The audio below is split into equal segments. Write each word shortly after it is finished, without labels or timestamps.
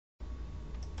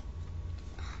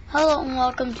Hello and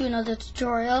welcome to another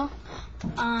tutorial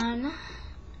on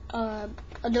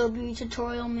Adobe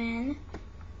Tutorial Man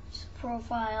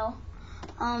profile.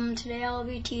 Today I'll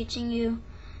be teaching you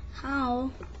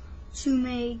how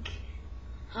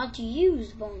to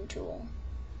use Bone Tool.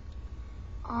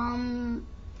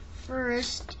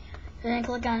 First you're going to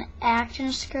click on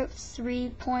Actionscript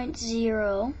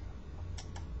 3.0,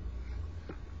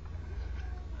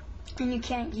 and you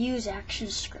can't use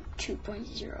Actionscript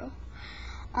 2.0.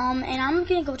 And I'm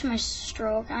going to go to my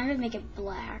stroke. I'm going to make it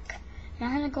black. And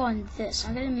I'm going to go on this.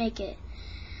 I'm going to make it,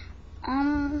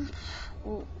 a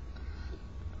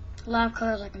lot of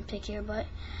colors I can pick here, but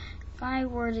if I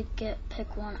were to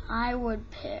pick one, I would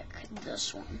pick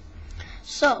this one.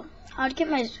 So, I'd get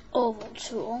my oval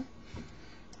tool,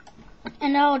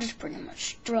 and I'll just pretty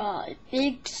much draw a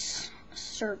big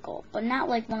circle, but not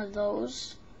like one of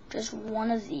those, just one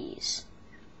of these.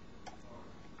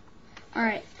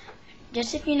 Alright.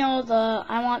 Just if you know,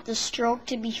 I want the stroke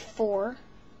to be 4.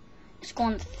 Just go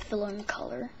on the fill in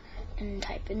color and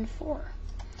type in 4.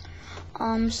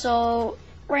 So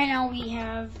right now we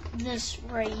have this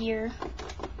right here,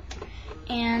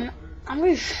 and I'm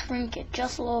going to shrink it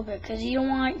just a little bit because you don't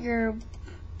want your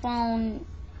bone,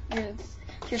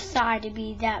 your thigh to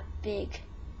be that big.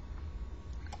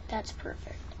 That's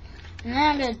perfect. And then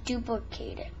I'm going to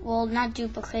duplicate it. Well, not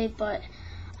duplicate, but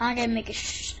I'm going to make it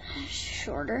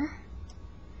shorter.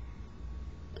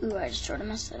 Ooh, I just sort of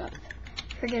messed it up.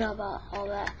 Forget about all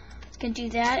that. It's gonna do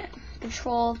that.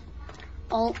 Control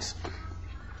Alt,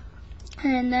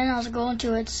 and then I'll go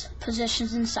into its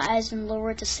positions and size and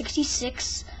lower it to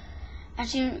 66.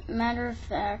 Actually, matter of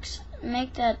fact,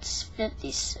 make that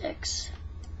 56.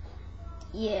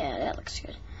 Yeah, that looks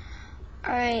good.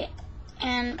 Alright,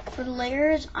 and for the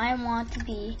layers, I want to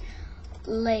be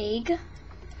leg,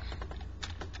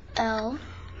 L-E-G.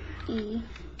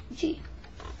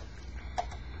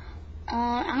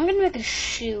 I'm gonna make a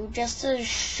shoe just to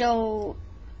show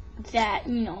that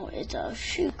it's a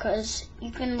shoe, because you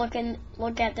can look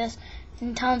at this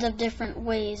in tons of different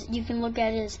ways. You can look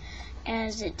at it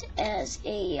as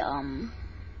a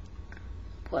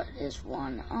what is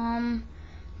one?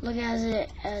 Look at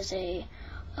it as a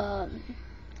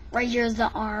right here is the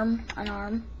arm, an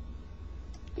arm.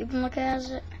 You can look at it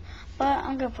as it, but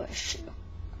I'm gonna put a shoe.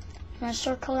 My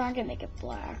sword color, I'm gonna make it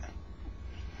black.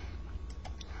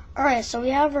 Alright, so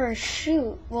we have our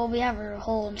shoe. Well, we have our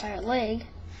whole entire leg.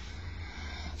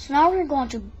 So now we're going to go on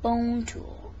to Bone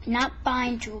Tool. Not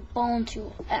Bind Tool, Bone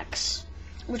Tool, X.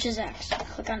 Which is X.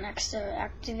 Click on X to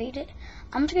activate it.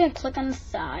 I'm just going to click on the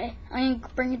thigh. I'm going to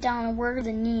bring it down where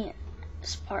the knee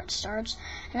part starts.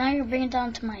 And I'm going to bring it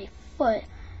down to my foot.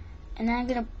 And then I'm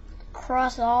going to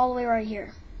cross it all the way right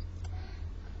here.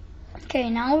 Okay,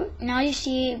 now you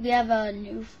see we have a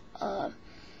new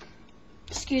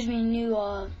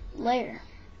layer.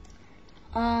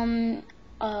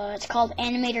 It's called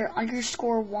Animator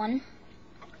 _1.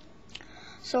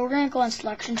 So we're gonna go on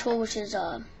Selection Tool, which is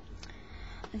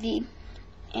V,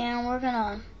 and we're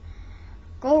gonna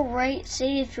go right.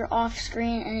 Say if you're off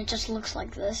screen and it just looks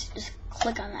like this, just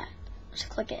click on that. Just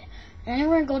click it, and then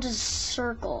we're gonna go to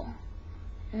Circle,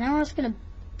 and then we're just gonna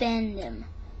bend him.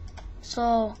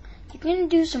 So you can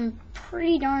do some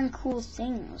pretty darn cool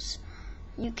things.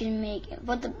 You can make it,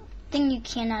 but the thing you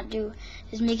cannot do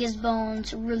is make his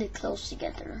bones really close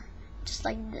together, just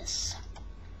like this.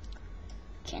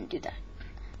 Can't do that.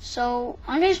 So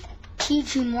I'm going to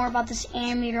teach you more about this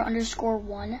Animator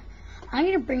 _1. I'm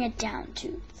going to bring it down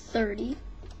to 30.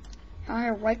 I'm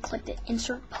going to right click the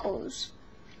Insert Pose,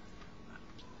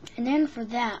 and then for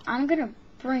that I'm going to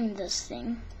bring this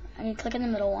thing. I'm going to click in the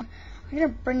middle one. I'm going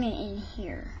to bring it in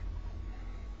here.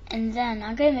 And then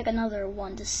I'm going to make another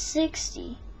one to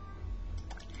 60.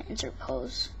 Insert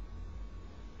Pose.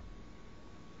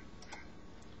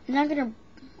 And I'm going to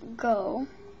go.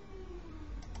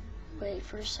 Wait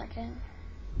for a second.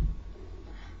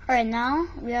 Alright, now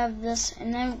we have this.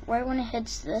 And then right when it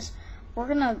hits this, we're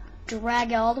going to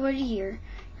drag it all the way to here.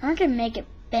 And we're going to make it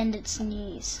bend its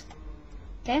knees.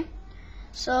 Okay?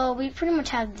 So we pretty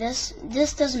much have this.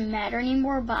 This doesn't matter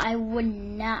anymore, but I would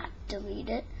not delete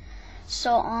it.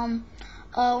 So,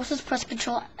 let's just press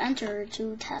Control Enter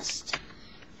to test.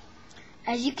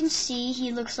 As you can see,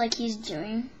 he looks like he's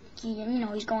going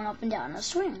up and down a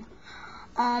swing.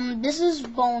 This is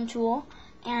Bone Tool,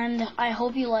 and I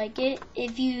hope you like it.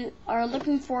 If you are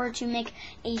looking forward to make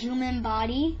a human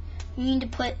body, you need to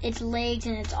put its legs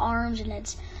and its arms and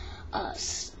its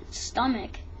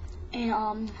stomach in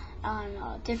on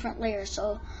different layers.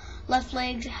 So, left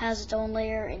leg has its own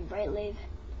layer, and right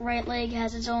leg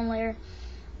has its own layer.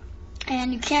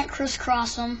 And you can't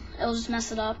crisscross them, it'll just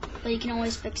mess it up, but you can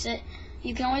always fix it.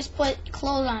 You can always put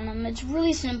clothes on them. It's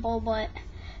really simple, but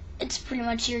it's pretty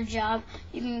much your job.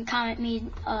 You can comment me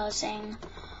saying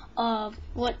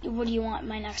what do you want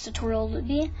my next tutorial to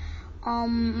be.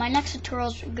 My next tutorial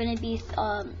is going to be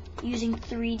using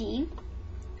 3D,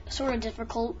 sort of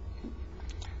difficult,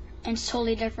 and it's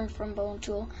totally different from Bone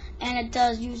Tool, and it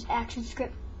does use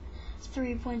Actionscript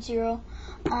 3.0.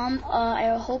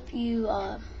 I hope you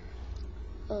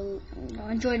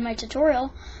enjoyed my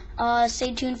tutorial.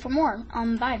 Stay tuned for more.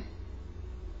 Bye.